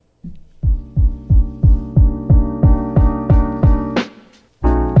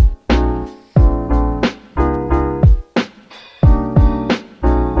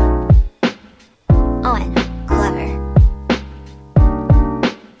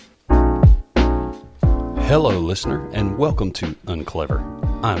Hello, listener, and welcome to Unclever.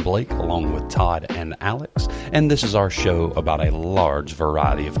 I'm Blake, along with Todd and Alex, and this is our show about a large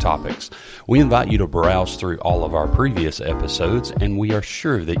variety of topics. We invite you to browse through all of our previous episodes, and we are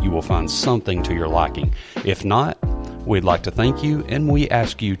sure that you will find something to your liking. If not, we'd like to thank you, and we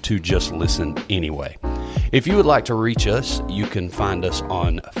ask you to just listen anyway. If you would like to reach us, you can find us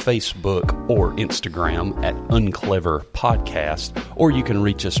on Facebook or Instagram at Unclever Podcast, or you can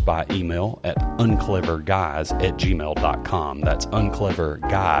reach us by email at uncleverguys@gmail.com. That's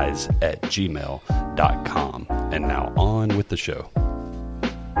uncleverguys@gmail.com. And now on with the show.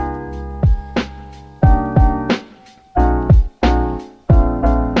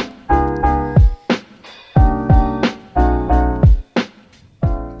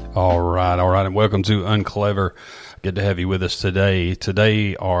 All right, and welcome to Unclever. Good to have you with us today.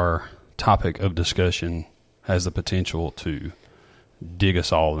 Today, our topic of discussion has the potential to dig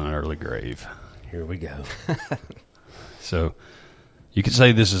us all in an early grave. Here we go. So, you could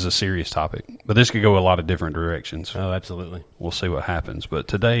say this is a serious topic, but this could go a lot of different directions. Oh, absolutely. We'll see what happens. But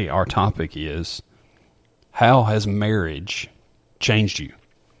today, our topic is, how has marriage changed you?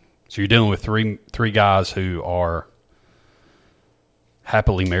 So, you're dealing with three guys who are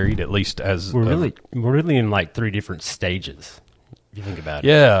happily married, at least as we're really in like three different stages, if you think about it.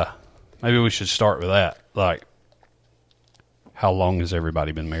 Yeah, maybe we should start with that. Like, how long has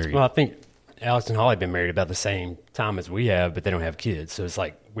everybody been married? Well, I think Alex and Holly have been married about the same time as we have, but they don't have kids. So it's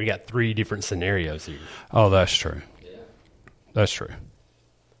like we got three different scenarios here. Oh, that's true. Yeah, that's true.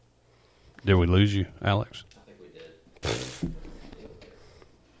 Did we lose you, Alex? I think we did.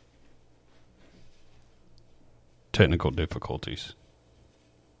 Technical difficulties.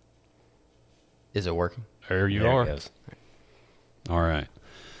 Is it working? There you There are. it goes. All right.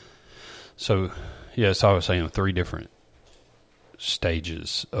 So, yes, I was saying three different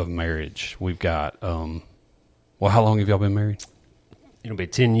stages of marriage. We've got, how long have y'all been married? It'll be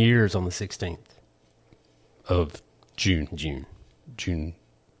 10 years on the 16th. Of June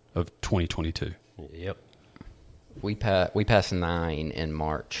of 2022. Yep. We passed 9 in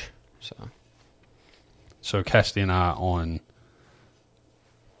March. So Cassidy and I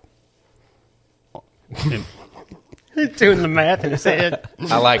He's doing the math in his head.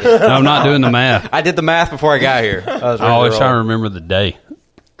 I like it. No, I'm not doing the math. I did the math before I got here. I always try to remember the day.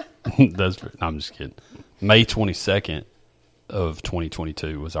 No, I'm just kidding. May 22nd of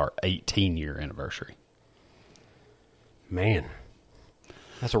 2022 was our 18-year anniversary. Man.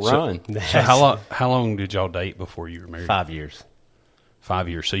 That's a run. So how long did y'all date before you were married? 5 years. 5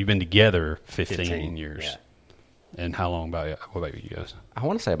 years. So you've been together 15 years. Yeah. And how long what about you guys? I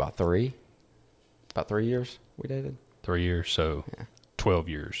want to say about 3. About 3 years we dated. 3 years, so Yeah. 12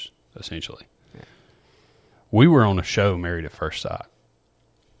 years, essentially. Yeah. We were on a show, Married at First Sight.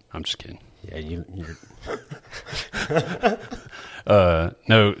 I'm just kidding. Yeah, you're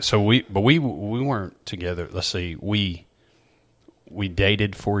No, so we weren't together. Let's see, we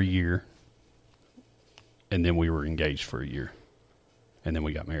dated for a year, and then we were engaged for a year, and then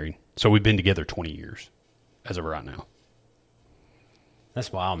we got married. So we've been together 20 years as of right now.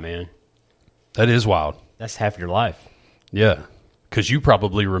 that's wild, man. That is wild. That's half your life. Yeah, because you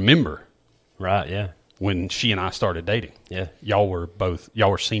probably remember Right, yeah. when she and I started dating. Yeah. Y'all were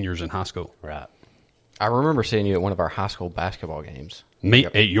seniors in high school. Right. I remember seeing you at one of our high school basketball games. Me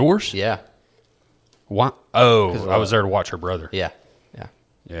Yep. at yours? Yeah. Why? Oh, I was there to watch her brother. Yeah. Yeah.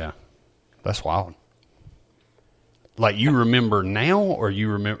 Yeah, that's wild. Like, you remember now, or you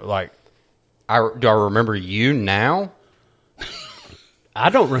remember like? Do I remember you now? I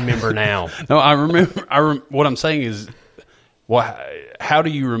don't remember now. No, I remember. What I'm saying is, how do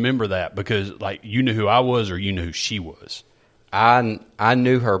you remember that? Because like, you knew who I was, or you knew who she was. I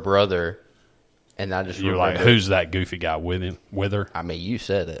knew her brother, and I just You're remember. like, who's that goofy guy with her? I mean, you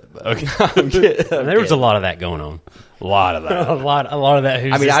said it. But Okay, There was a lot of that going on. a lot of that. a lot of that.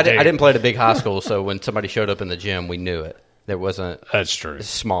 Who's I mean, this I dude? didn't play at a big high school, so when somebody showed up in the gym, we knew it. There wasn't That's true. it's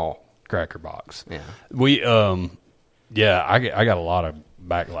small. Cracker box. Yeah. We yeah, I got a lot of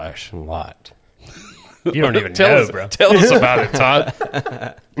backlash. A lot. You don't even Tell know, us, bro. Tell us about it,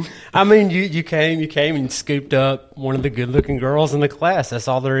 Todd. I mean, you came and scooped up one of the good-looking girls in the class. That's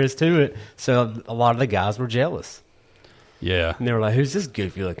all there is to it. So a lot of the guys were jealous. Yeah, And they were like, who's this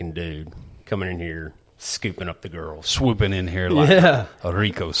goofy-looking dude coming in here scooping up the girls? swooping in here like Yeah. a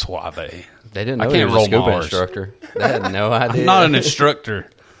Rico Suave. They didn't I know can't he was a roll scuba Mars. instructor. They had no idea. I'm not an instructor.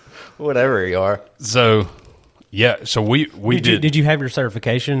 Whatever you are. So, yeah, so we did. Did you have your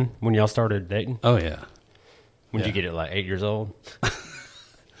certification when y'all started dating? Oh, yeah. When did Yeah. you get it, like 8 years old?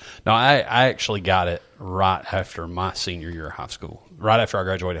 No, I actually got it right after my senior year of high school. Right after I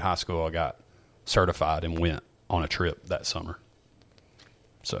graduated high school, I got certified and went on a trip that summer.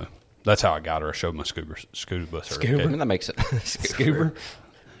 So that's how I got her. I showed my scuba I certificate. mean, that makes it. Scuba.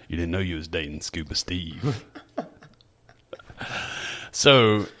 You didn't know you was dating Scuba Steve.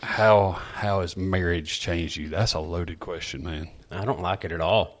 So how has marriage changed you? That's a loaded question, man. I don't like it at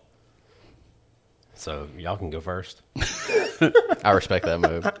all. So y'all can go first. I respect that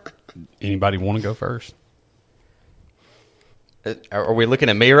move. Anybody want to go first? Are we looking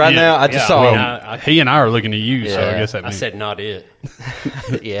at me right now? I just saw. Well, he and I are looking at you, so I Yeah. guess that I means said not it.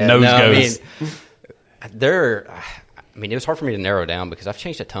 Yeah, Nose no, goes. I mean, it was hard for me to narrow down because I've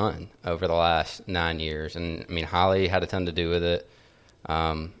changed a ton over the last 9 years, and I mean, Holly had a ton to do with it.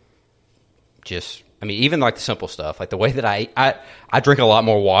 Even like the simple stuff, like the way that I eat. I drink a lot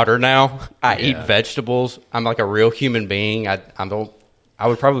more water now. I eat vegetables. I'm like a real human being. I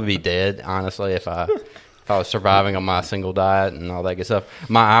would probably be dead, honestly, if I was surviving on my single diet and all that good stuff.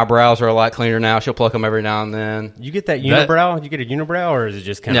 My eyebrows are a lot cleaner now. She'll pluck them every now and then. You get that unibrow? You get a unibrow, or is it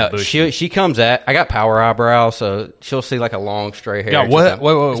just kind of No, bushy? she comes at. I got power eyebrows, so she'll see like a long straight hair. Yeah, She's what? like,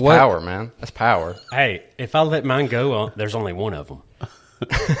 Wait, it's what? power, man. That's power. Hey, if I let mine go, there's only one of them.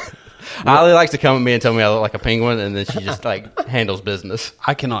 Holly likes to come at me and tell me I look like a penguin, and then she just like handles business.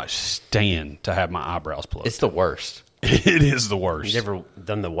 I cannot stand to have my eyebrows plucked. It's the worst. It is the worst. You ever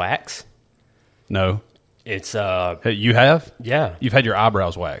done the wax? No. It's Hey, you have? yeah, You've had your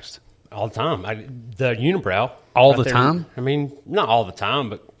eyebrows waxed. all the time. The unibrow All right the there. time? I mean, not all the time,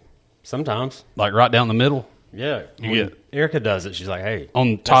 but sometimes. Like right down the middle? Yeah, You when get- Erica does it. She's like, "Hey,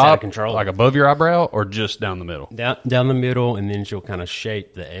 On that's out of top, control." like above your eyebrow, or just down the middle? down the middle, and then she'll kind of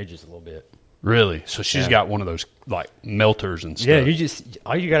shape the edges a little bit. Really? So she's Yeah. got one of those like melters and stuff. Yeah,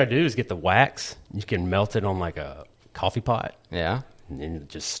 all you got to do is get the wax. You can melt it on like a coffee pot, Yeah. and then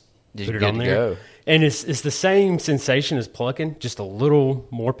just Just put it good on to there. go. And it's the same sensation as plucking, just a little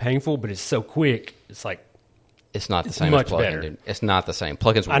more painful, but it's so quick. It's like It's not the It's same much as plucking, better. dude. It's not the same.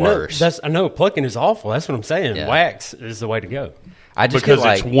 Plucking's I know worse. I know plucking is awful. That's what I'm saying. Yeah. Wax is the way to go. I just Because get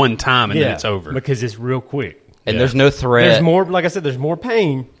like, it's one time and then it's over. because it's real quick. and Yeah. there's no threat. There's more, like I said, there's more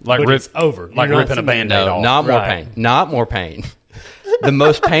pain, Like but rip- it's over. like You're not ripping a seeing- Band-Aid No, off. not more Right. pain. Not more pain. The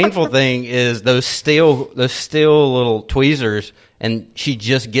most painful thing is those steel little tweezers, and she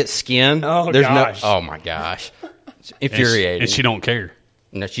just gets skin. Oh, There's gosh. no. Oh my gosh, it's And infuriating. And she don't care.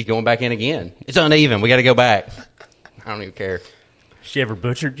 No, she's going back in again. It's uneven. We got to go back. I don't even care. She ever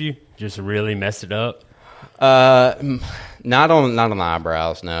butchered you? Just really messed it up? Not on the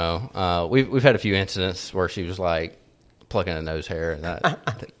eyebrows. No, we've had a few incidents where she was like plucking a nose hair, and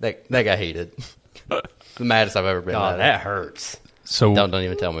that got heated. The maddest I've ever been. Oh, at it. that hurts. So Don't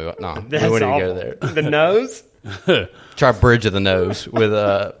even tell me what. No, That's we wouldn't even awful. go there. The nose? Try bridge of the nose with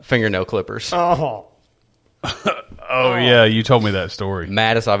fingernail clippers. Oh. oh yeah, you told me that story.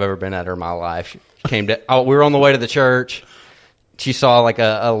 Maddest I've ever been at her in my life. She came to. Oh, we were on the way to the church. She saw like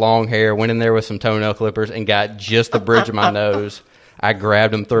a long hair, went in there with some toenail clippers, and got just the bridge of my nose. I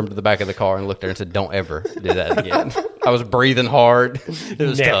grabbed him, threw him to the back of the car, and looked at her and said, "Don't ever do that again." I was breathing hard. It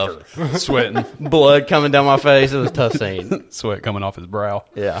was Never. tough. Sweating, Blood coming down my face. It was a tough scene. sweat coming off his brow.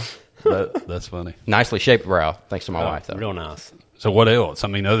 Yeah. That's funny. Nicely shaped brow, thanks to my wife, though. Real nice. So what else? I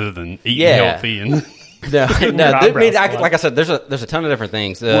mean, other than eating Yeah. healthy and No, eyebrows like I said, there's a ton of different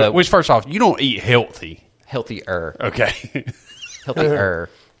things. which first off, you don't eat healthy. Healthier. Okay. Healthier.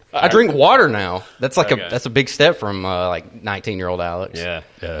 I drink water now. That's like Okay. that's a big step from like 19-year-old Alex. Yeah.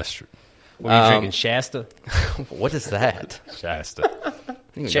 Yeah, that's true. What are you drinking, Shasta? What is that? Shasta. I don't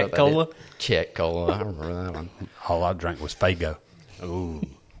even know Czech what that Cola? is. Czech Cola. I remember that one. All I drank was Fago. Ooh,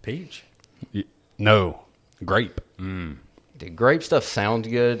 peach. No, grape. The grape stuff sounds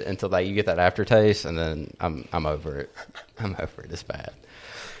good until you get that aftertaste, and then I'm over it. I'm over it. It's bad.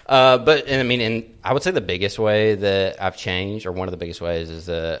 But I mean, and I would say the biggest way that I've changed, or one of the biggest ways, is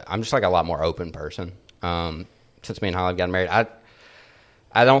that I'm just like a lot more open person. Since me and Holly got married,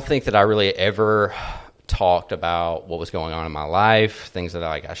 I don't think that I really ever talked about what was going on in my life, things that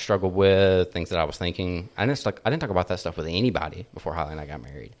I struggled with, things that I was thinking. I didn't talk about that stuff with anybody before Holly and I got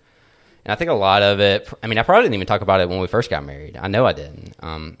married. And I think a lot of it, I mean, I probably didn't even talk about it when we first got married. I know I didn't.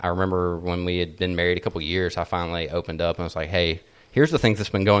 I remember when we had been married a couple of years, I finally opened up and was like, hey, here's the things that's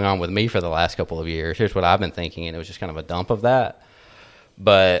been going on with me for the last couple of years. Here's what I've been thinking. And it was just kind of a dump of that.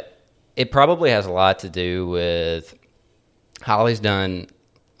 But it probably has a lot to do with Holly's done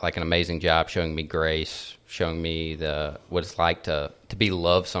like an amazing job showing me grace, showing me what it's like to be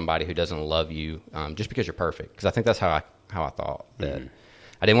loved somebody who doesn't love you just because you're perfect. Because I think that's how I thought that.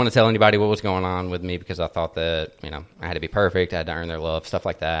 I didn't want to tell anybody what was going on with me because I thought that, I had to be perfect. I had to earn their love, stuff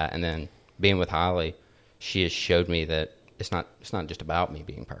like that. And then being with Holly, she has showed me that it's not just about me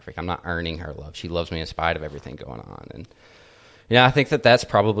being perfect. I'm not earning her love. She loves me in spite of everything going on. And I think that's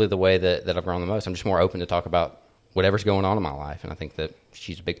probably the way that I've grown the most. I'm just more open to talk about whatever's going on in my life, and I think that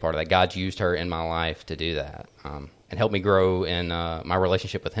she's a big part of that. God's used her in my life to do that, and help me grow in my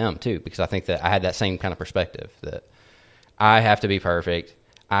relationship with Him too. Because I think that I had that same kind of perspective that I have to be perfect,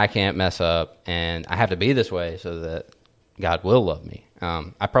 I can't mess up, and I have to be this way so that God will love me.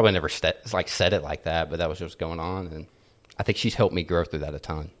 I probably never said it like that, but that was what's going on, and I think she's helped me grow through that a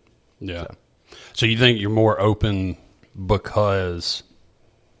ton. Yeah. So you think you're more open because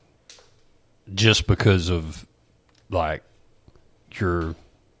of like your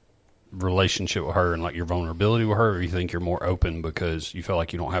relationship with her and like your vulnerability with her, or you think you're more open because you feel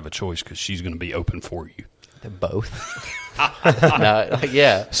like you don't have a choice because she's going to be open for you? They're both. No,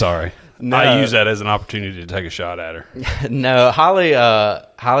 yeah. Sorry. No. I use that as an opportunity to take a shot at her. No,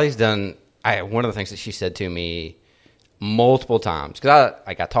 Holly's done. One of the things that she said to me multiple times, because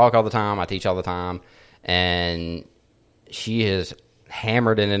I talk all the time, I teach all the time, and she has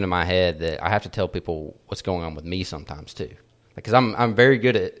hammered it into my head that I have to tell people what's going on with me sometimes too. Because I'm very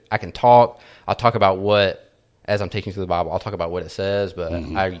good at, I can talk. I'll talk about as I'm teaching through the Bible, I'll talk about what it says, but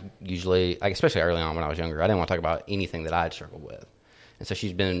I usually, like especially early on when I was younger, I didn't want to talk about anything that I had struggled with. And so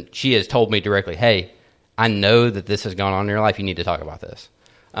she has told me directly, hey, I know that this has gone on in your life. You need to talk about this.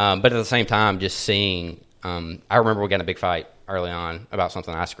 But at the same time, just seeing, I remember we got in a big fight early on about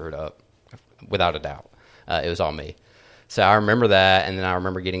something I screwed up, without a doubt. It was all me. So I remember that, and then I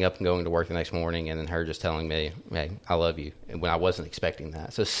remember getting up and going to work the next morning, and then her just telling me, hey, I love you, and when I wasn't expecting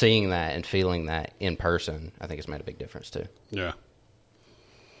that. So seeing that and feeling that in person, I think has made a big difference too. Yeah.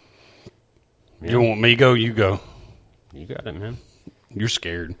 You want me to go? You go. You got it, man. You're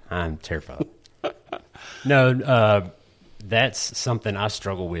scared. I'm terrified. No, that's something I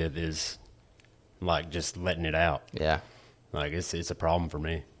struggle with, is like just letting it out. Yeah. Like it's a problem for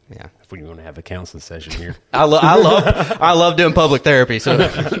me. Yeah. If we want to have a counseling session here. I love doing public therapy. So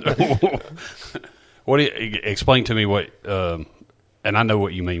What do you explain to me what, and I know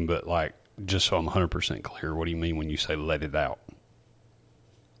what you mean, but like, just so I'm 100% clear, what do you mean when you say let it out?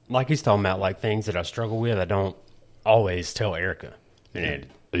 Like he's talking about like things that I struggle with, I don't always tell Erica. And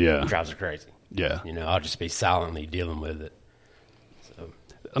it drives her crazy. Yeah. You know, I'll just be silently dealing with it. So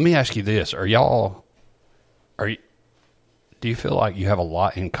Let me ask you this. Do you feel like you have a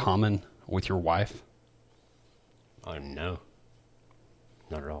lot in common with your wife? No.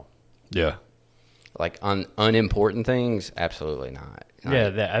 Not at all. Yeah. like unimportant things, absolutely not. Yeah,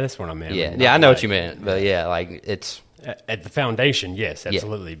 that's what I meant. Yeah, I know what you meant, but yeah, like it's at the foundation, yes,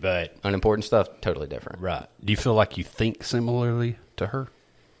 absolutely, but unimportant stuff, totally different. right. Do you feel like you think similarly to her?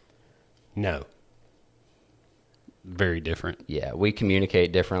 No. Very different. Yeah, we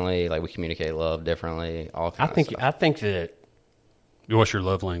communicate differently. Like we communicate love differently. All kinds of stuff. I think that What's your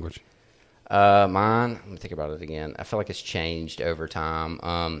love language? Mine. Let me think about it again. I feel like it's changed over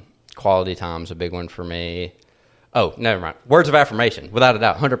time. Quality time's a big one for me. Oh, never mind. Words of affirmation, without a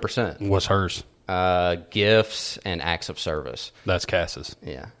doubt, 100%. What's hers? Gifts and acts of service. That's Cass's.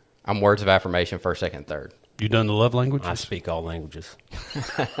 Yeah, I'm words of affirmation, first, second, third. You done the love languages? I speak all languages.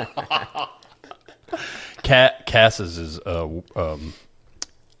 Cass's is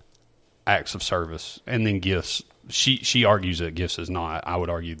acts of service, and then gifts. She argues that gifts is not. I would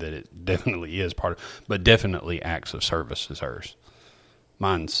argue that it definitely is part of, but definitely acts of service is hers.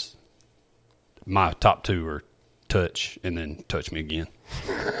 Mine's my top two are touch and then touch me again.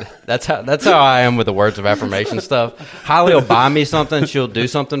 That's how I am with the words of affirmation stuff. Holly will buy me something, she'll do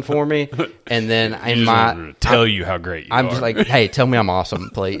something for me, and then tell you how great you are. I'm just like, hey, tell me I'm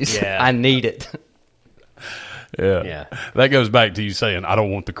awesome, please. Yeah. I need it. Yeah. That goes back to you saying, I don't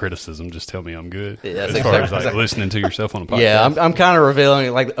want the criticism, just tell me I'm good. Yeah, as far as like listening to yourself on a podcast. Yeah, I'm kind of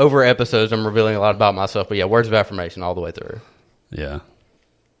revealing, like over episodes, I'm revealing a lot about myself. But yeah, words of affirmation all the way through. Yeah.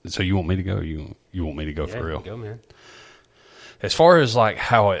 So you want me to go? You want me to go for real? Go, man. As far as like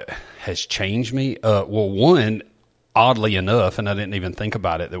how it has changed me, well, one, oddly enough, and I didn't even think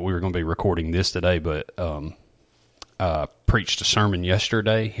about it that we were going to be recording this today, but preached a sermon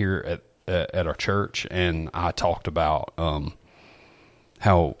yesterday here at our church, and I talked about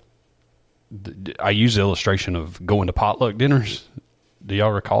how I use the illustration of going to potluck dinners. Do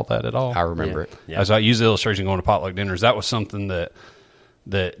y'all recall that at all? I remember it. Yeah. As I use the illustration of going to potluck dinners, that was something that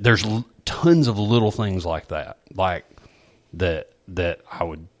there's tons of little things like that, that I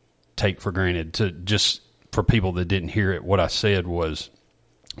would take for granted. To just for people that didn't hear it, what I said was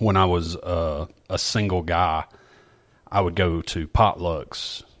when I was a single guy, I would go to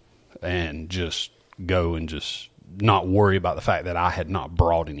potlucks and just go and just not worry about the fact that I had not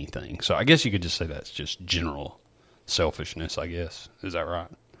brought anything. So I guess you could just say that's just general selfishness, I guess. Is that right?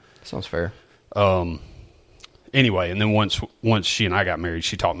 Sounds fair. Anyway, and then once she and I got married,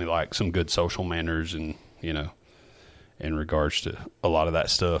 she taught me like some good social manners and, you know, in regards to a lot of that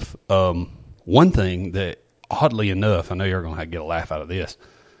stuff. One thing that, oddly enough, I know you're going to get a laugh out of this,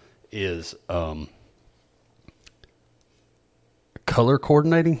 is color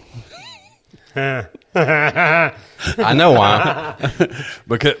coordinating. I know why.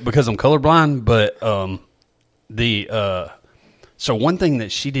 because I'm colorblind, but so one thing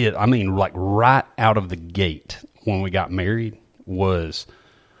that she did, I mean, like right out of the gate when we got married, was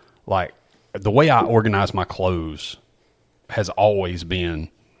like the way I organize my clothes has always been,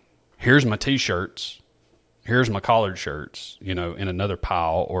 here's my T-shirts, here's my collared shirts, you know, in another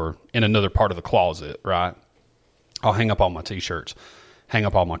pile or in another part of the closet, right? I'll hang up all my T-shirts, hang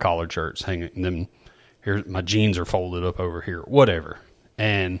up all my collared shirts, and then here's my jeans are folded up over here, whatever.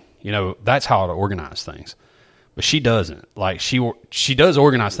 And, you know, that's how I organize things. But she doesn't. Like, she does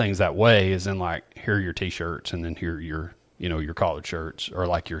organize things that way, as in, like, here are your T-shirts, and then here are your, you know, your collared shirts, or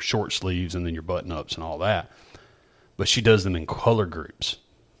like your short sleeves and then your button-ups and all that. But she does them in color groups.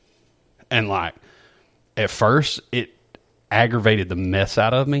 And, like, at first, it aggravated the mess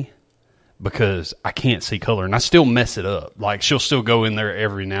out of me because I can't see color, and I still mess it up. Like, she'll still go in there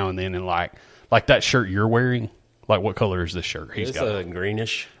every now and then and, like that shirt you're wearing, like, what color is this shirt? It's a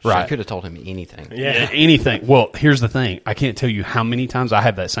greenish. Right. She could have told him anything. Yeah, anything. Well, here's the thing. I can't tell you how many times I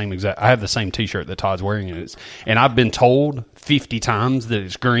have that same I have the same T-shirt that Todd's wearing, and I've been told 50 times that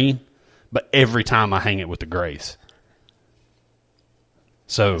it's green, but every time I hang it with the grays.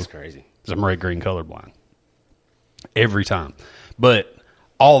 So That's crazy. 'Cause I'm red green colorblind. Every time. But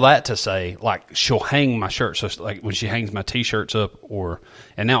all that to say, like, she'll hang my shirts. So, like, when she hangs my T-shirts up,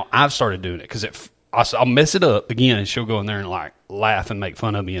 and now I've started doing it because I'll mess it up again, and she'll go in there and, like, laugh and make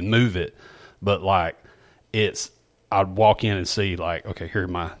fun of me and move it. But, like, I'd walk in and see, like, okay, here are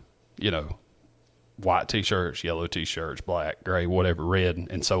my, you know, white T-shirts, yellow T-shirts, black, gray, whatever, red,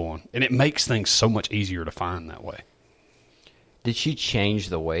 and so on. And it makes things so much easier to find that way. Did she change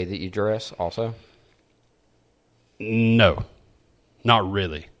the way that you dress also? No, not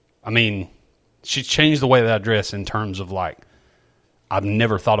really. I mean, she changed the way that I dress in terms of, like, I've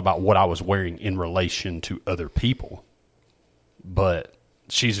never thought about what I was wearing in relation to other people. But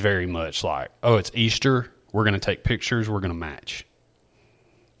she's very much like, oh, it's Easter. We're going to take pictures. We're going to match.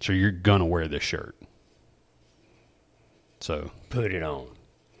 So you're going to wear this shirt. So. Put it on.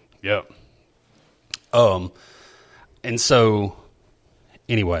 Yep. And so,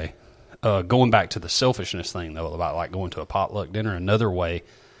 anyway, going back to the selfishness thing, though, about, like, going to a potluck dinner, another way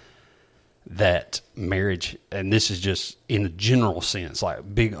that marriage, and this is just in a general sense,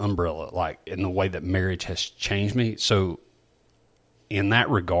 like big umbrella, like in the way that marriage has changed me. So in that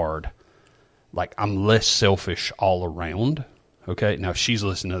regard, like, I'm less selfish all around. Okay. Now, if she's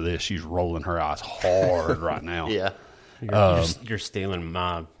listening to this, she's rolling her eyes hard right now. Yeah. You're stealing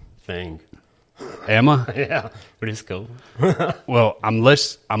my thing. Am I? Yeah, but it's cool. Well, I'm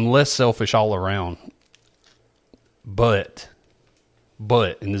less selfish all around. But,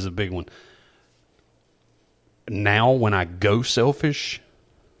 and this is a big one. Now, when I go selfish,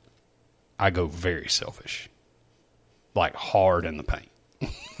 I go very selfish. Like, hard in the paint.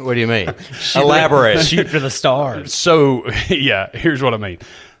 What do you mean? Elaborate. Shoot for the stars. So, yeah, here's what I mean.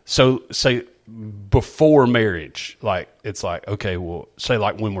 So, say before marriage, like, it's like, okay, well, say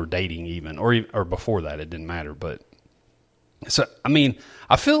like when we're dating even, or before that, it didn't matter. But, so, I mean,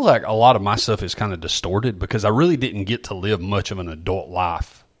 I feel like a lot of my stuff is kind of distorted because I really didn't get to live much of an adult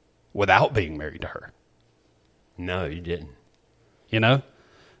life without being married to her. No, you didn't. You know?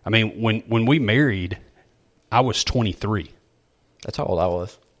 I mean, when we married, I was 23. That's how old I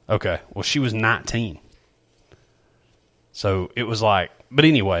was. Okay. Well, she was 19. So it was like, but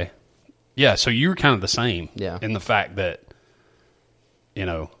anyway, yeah, so you were kind of the same. Yeah. In the fact that, you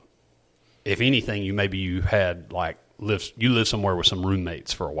know, if anything, you had like lived somewhere with some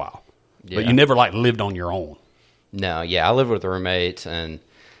roommates for a while. Yeah. But you never like lived on your own. No, yeah, I lived with roommates, and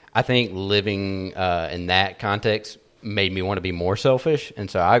I think living in that context made me want to be more selfish. And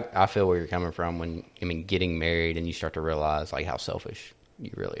so I feel where you're coming from when, I mean, getting married and you start to realize like how selfish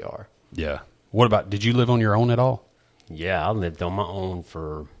you really are. Yeah. What about, did you live on your own at all? Yeah, I lived on my own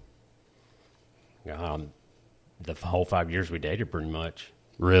for the whole 5 years we dated, pretty much.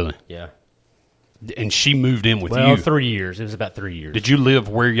 Really? Yeah. And she moved in with you. Well, 3 years. It was about 3 years. Did you live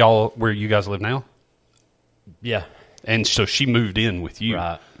where you guys live now? Yeah. And so she moved in with you.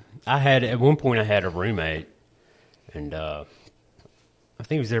 Right. At one point I had a roommate, and I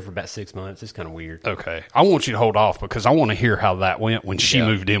think he was there for about 6 months. It's kind of weird. Okay. I want you to hold off because I want to hear how that went when she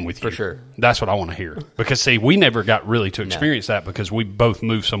moved in with you. For sure. That's what I want to hear. Because, see, we never got really to experience that because we both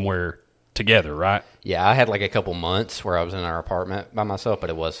moved somewhere together, right? Yeah, I had like a couple months where I was in our apartment by myself,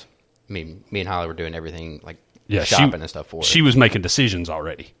 but it was me and Holly were doing everything like shopping and stuff for her. She was making decisions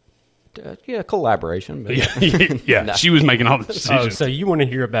already. Yeah, collaboration. But Yeah, No. she was making all the decisions. Oh, so you want to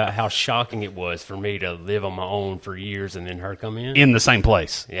hear about how shocking it was for me to live on my own for years and then her come in? In the same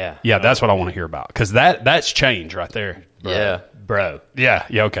place. Yeah. Yeah, that's what I want to hear about because that's change right there. Yeah. Bro. Yeah,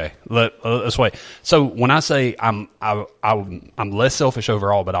 okay. Let's wait. So when I say I'm less selfish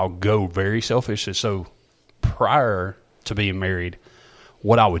overall, but I'll go very selfish. So prior to being married,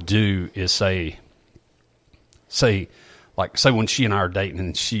 what I would do is say when she and I are dating,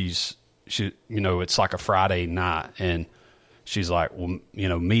 and she it's like a Friday night, and she's like, well,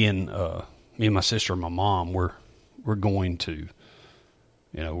 me and my sister and my mom, we're going to,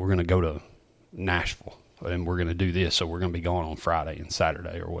 we're going to go to Nashville. And we're going to do this, so we're going to be gone on Friday and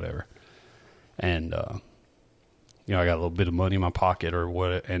Saturday or whatever. And, I got a little bit of money in my pocket or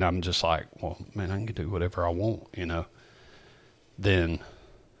what, and I'm just like, well, man, I can do whatever I want, Then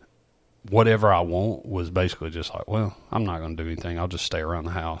whatever I want was basically just like, well, I'm not going to do anything. I'll just stay around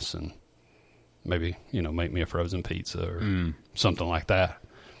the house and maybe, make me a frozen pizza or something like that.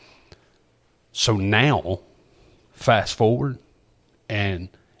 So now, fast forward, and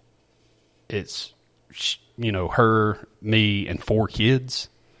it's her, me, and 4 kids.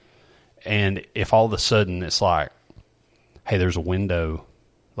 And if all of a sudden it's like, hey, there's a window,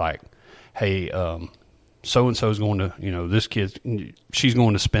 like, hey, so-and-so's going to, this kid, she's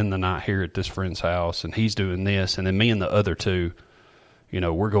going to spend the night here at this friend's house, and he's doing this. And then me and the other 2,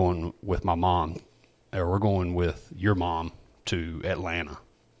 we're going with my mom, or we're going with your mom to Atlanta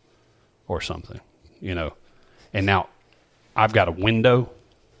or something, And now I've got a window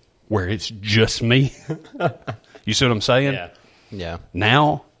where it's just me. You see what I'm saying? Yeah. Yeah.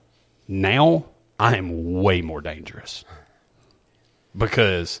 Now I am way more dangerous.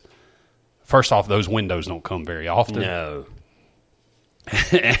 Because, first off, those windows don't come very often. No.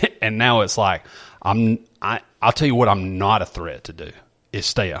 And now it's like, I'll tell you what I'm not a threat to do, is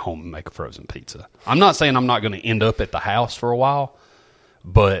stay at home and make a frozen pizza. I'm not saying I'm not going to end up at the house for a while,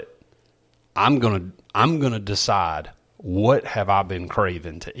 but I'm going to decide, what have I been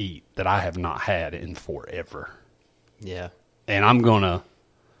craving to eat that I have not had in forever? Yeah. And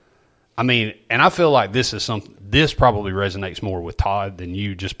and I feel like this probably resonates more with Todd than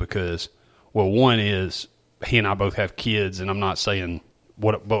you, just because, well, one is he and I both have kids, and I'm not saying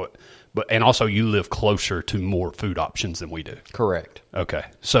but and also you live closer to more food options than we do. Correct. Okay.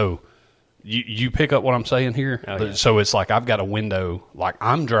 So you pick up what I'm saying here? Oh, yeah. So it's like I've got a window, like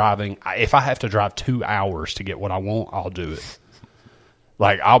I'm driving. If I have to drive 2 hours to get what I want, I'll do it.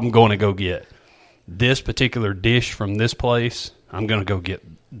 Like, I'm going to go get this particular dish from this place. I'm going to go get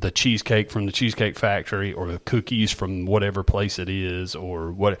the cheesecake from the Cheesecake Factory, or the cookies from whatever place it is,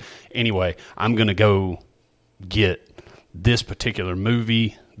 or what. Anyway, I'm going to go get this particular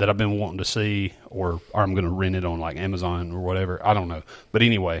movie that I've been wanting to see, or I'm going to rent it on like Amazon or whatever. I don't know. But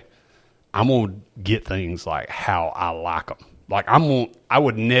anyway, I'm going to get things like how I like them. Like, I'm going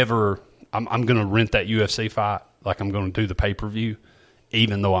to rent that UFC fight. Like, I'm going to do the pay-per-view,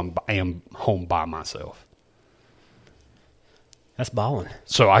 even though I am home by myself. That's balling.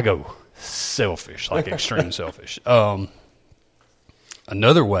 So I go selfish, like extreme selfish.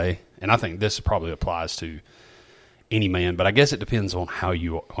 Another way, and I think this probably applies to any man, but I guess it depends on how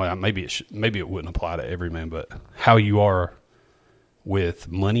you. Well, maybe it wouldn't apply to every man, but how you are with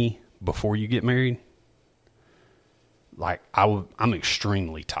money before you get married. Like, I'm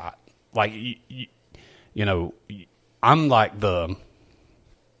extremely tight. Like, I'm the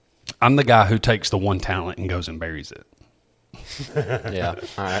guy who takes the one talent and goes and buries it. Yeah.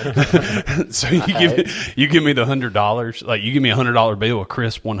 All right. So you give me the $100, like you give me $100 bill, a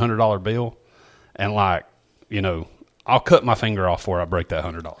crisp $100 bill, and like, I'll cut my finger off before I break that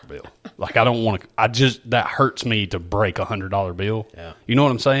 $100 bill. Like, I don't want to. That hurts me to break a $100 bill. Yeah. You know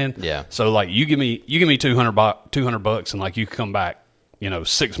what I'm saying? Yeah. So like, you give me $200, and like you come back,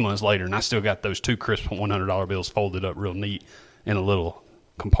 6 months later, and I still got those 2 crisp $100 bills folded up real neat in a little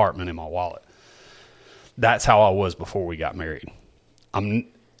compartment in my wallet. That's how I was before we got married.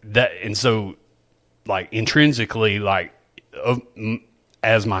 And so, like, intrinsically, like,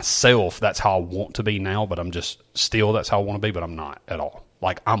 as myself, that's how I want to be now. But that's how I want to be. But I'm not at all.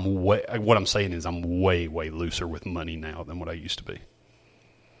 Like, what I'm saying is I'm way, way looser with money now than what I used to be.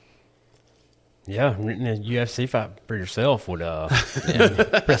 Yeah, renting a UFC fight for yourself would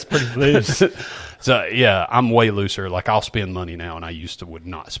press pretty loose. So yeah, I'm way looser. Like I'll spend money now, and I used to would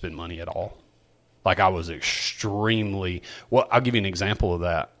not spend money at all. Like I was extremely. Well, I'll give you an example of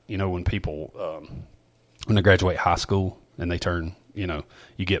that. You know, when people when they graduate high school and they turn, you know,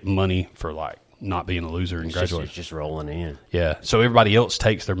 you get money for like not being a loser and graduate. It's just rolling in. Yeah. So everybody else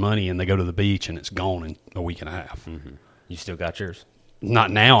takes their money and they go to the beach and it's gone in a week and a half. Mm-hmm. You still got yours?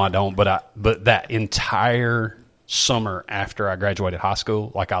 Not now, I don't. But that entire summer after I graduated high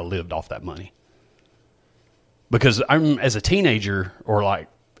school, like I lived off that money. Because I'm as a teenager or like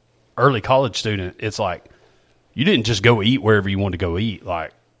early college student, it's like you didn't just go eat wherever you wanted to go eat.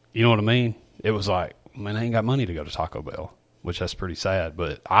 Like, you know what I mean? It was like, man, I ain't got money to go to Taco Bell, which that's pretty sad.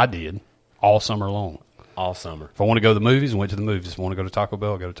 But I did all summer long. All summer. If I want to go to the movies, I went to the movies. If I want to go to Taco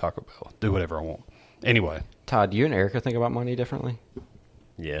Bell, I go to Taco Bell. Do whatever I want. Anyway. Todd, do you and Erica think about money differently?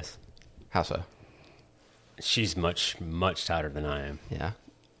 Yes. How so? She's much, much tighter than I am. Yeah.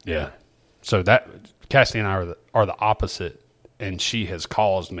 Yeah. So that Cassie and I are the opposite, and she has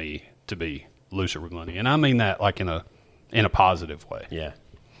caused me to be looser with money, and I mean that like in a positive way. Yeah.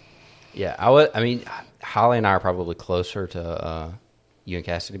 Yeah, I mean, Holly and I are probably closer to you and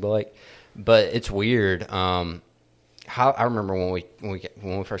Cassidy Blake, but it's weird. I remember when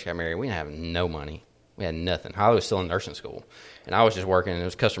we first got married, we didn't have no money. We had nothing. Holly was still in nursing school, and I was just working. And it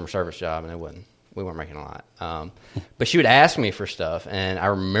was a customer service job, and we weren't making a lot. But she would ask me for stuff, and I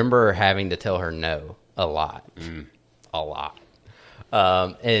remember having to tell her no a lot, a lot.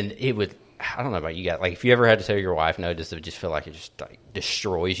 And it would. I don't know about you guys. Like, if you ever had to tell your wife no, does it just feel like it just like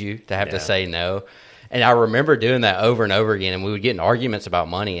destroys you to have to say no? And I remember doing that over and over again, and we would get in arguments about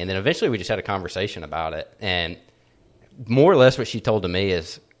money, and then eventually we just had a conversation about it. And more or less what she told to me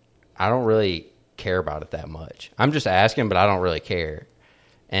is, I don't really care about it that much. I'm just asking, but I don't really care.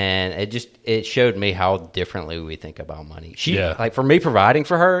 And it showed me how differently we think about money. Like, for me providing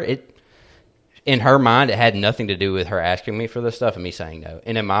for her, in her mind, it had nothing to do with her asking me for this stuff and me saying no.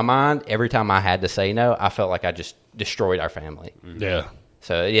 And in my mind, every time I had to say no, I felt like I just destroyed our family. Yeah.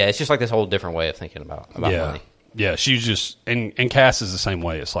 So, yeah, it's just like this whole different way of thinking about money. Yeah, she's just, and Cass is the same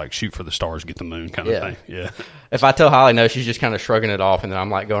way. It's like shoot for the stars, get the moon kind of thing. Yeah. If I tell Holly no, she's just kind of shrugging it off, and then I'm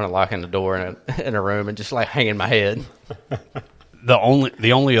like going and locking the door in a room and just like hanging my head. The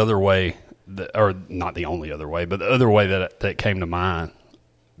only other way, or not the only other way, but the other way that came to mind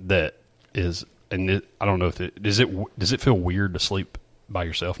that is, and I don't know if does it feel weird to sleep by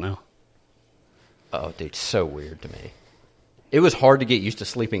yourself now? Oh, dude, so weird to me. It was hard to get used to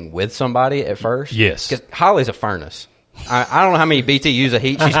sleeping with somebody at first. Yes. Because Holly's a furnace. I don't know how many BTUs of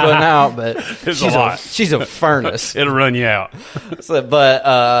heat she's putting out, but she's a furnace. It'll run you out. But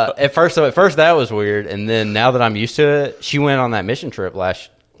at first that was weird, and then now that I'm used to it, she went on that mission trip last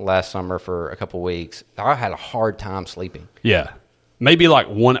summer for a couple weeks. I had a hard time sleeping. Yeah, maybe like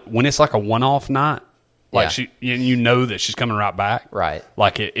when it's like a one-off night, like you know that she's coming right back. Right.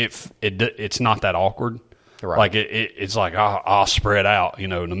 Like it's not that awkward. Right. Like it's like I'll spread out, in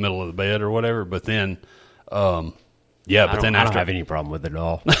the middle of the bed or whatever. But then, I don't have any problem with it at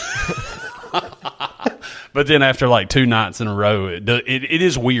all. But then after like 2 nights in a row, it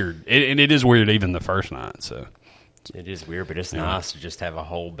is weird. It is weird even the first night. So it is weird, but it's nice to just have a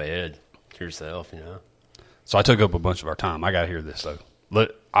whole bed to yourself, So I took up a bunch of our time. I got to hear this though.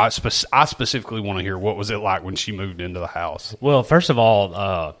 I specifically want to hear what was it like when she moved into the house. Well, first of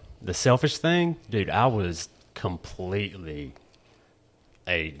all, the selfish thing, dude, I was completely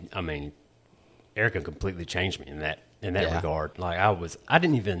Erica completely changed me in that regard. Like I was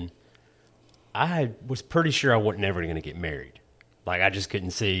pretty sure I wasn't ever going to get married. Like I just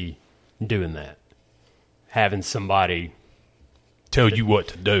couldn't see doing that. Having somebody tell you what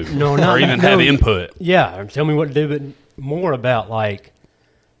to do. Or even have input. Yeah, tell me what to do, but more about like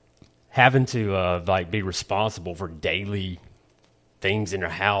having to be responsible for daily things in your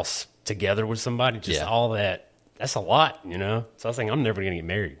house together with somebody, just all that. That's a lot, So I was thinking, I'm never going to get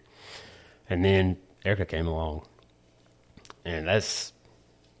married. And then Erica came along. And that's,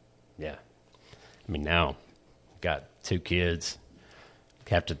 now got 2 kids.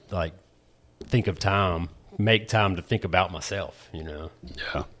 Have to, think of time, make time to think about myself, Yeah.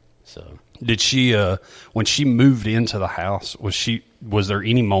 So. Did she, when she moved into the house, was there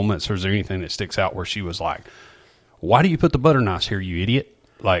any moments or was there anything that sticks out where she was like, why do you put the butter knives here, you idiot?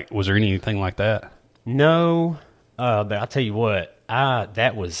 Like, was there anything like that? No, but I'll tell you what,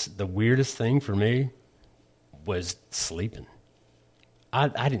 that was the weirdest thing for me was sleeping.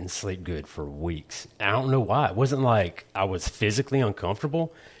 I didn't sleep good for weeks. I don't know why. It wasn't like I was physically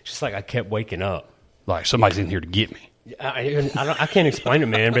uncomfortable. It's just like I kept waking up. Like somebody's in here to get me. I can't explain it,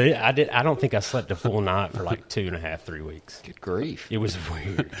 man. But I don't think I slept a full night for like 2.5, 3 weeks. Good grief. It was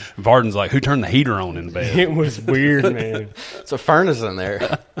weird. Varden's like, who turned the heater on in the bed? It was weird, man. It's a furnace in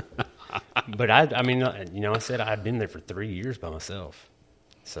there. But I mean, I said I'd been there for 3 years by myself,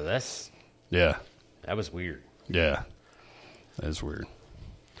 so that was weird. Yeah, that's weird.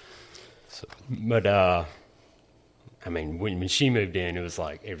 So. But I mean, when she moved in, it was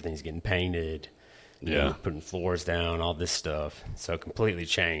like everything's getting painted. Putting floors down, all this stuff. So it completely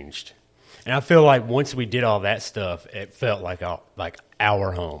changed. And I feel like once we did all that stuff, it felt like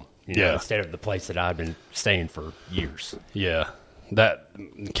our home. Instead of the place that I'd been staying for years. Yeah. That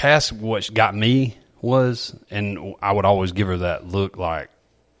Cass, what got me was, and I would always give her that look like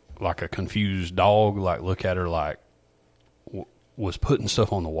a confused dog, like look at her like was putting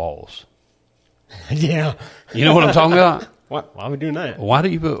stuff on the walls. Yeah. You know what I'm talking about? Why are we doing that? Why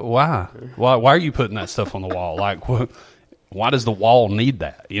are you putting that stuff on the wall? Like, why does the wall need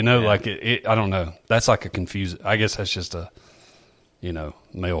that? Like I don't know. That's like a confused. I guess that's just a,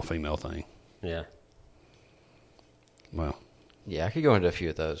 male female thing. Yeah. Well. Yeah, I could go into a few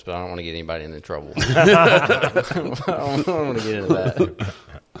of those, but I don't want to get anybody into trouble. I don't want to get into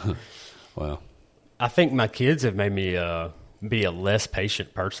that. Well, I think my kids have made me be a less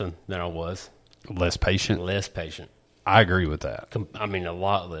patient person than I was. Less patient. Less patient. I agree with that. I mean, a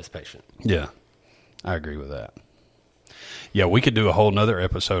lot less patient. Yeah, I agree with that. Yeah, we could do a whole nother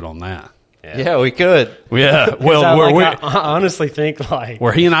episode on that. Yeah, we could. Yeah, well, I honestly think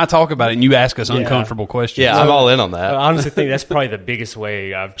where he and I talk about it, and you ask us uncomfortable questions. Yeah, I'm all in on that. I honestly think that's probably the biggest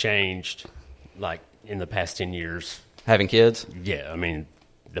way I've changed, like in the past 10 years. Having kids? Yeah, I mean,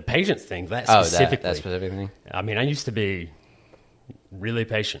 the patience thing. That specifically. That specific thing. I mean, I used to be really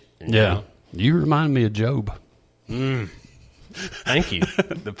patient. You remind me of Job. Thank you.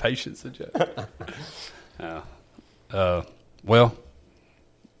 The patience of Job. Well,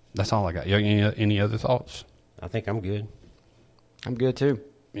 that's all I got. You got any other thoughts? I think I'm good. I'm good too.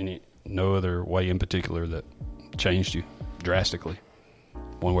 No other way in particular that changed you drastically,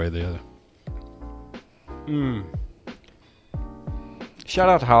 one way or the other? Shout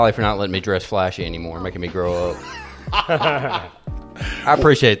out to Holly for not letting me dress flashy anymore, making me grow up. I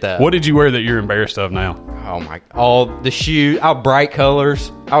appreciate that. What did you wear that you're embarrassed of now? Oh my! All the shoes, all bright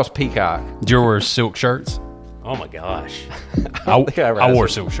colors. I was peacock. Did you ever wear silk shirts? Oh my gosh! I wore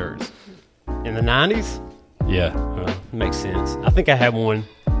silk shirts in the 90s. Yeah, makes sense. I think I had one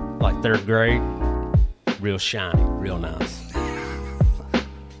like third grade, real shiny, real nice.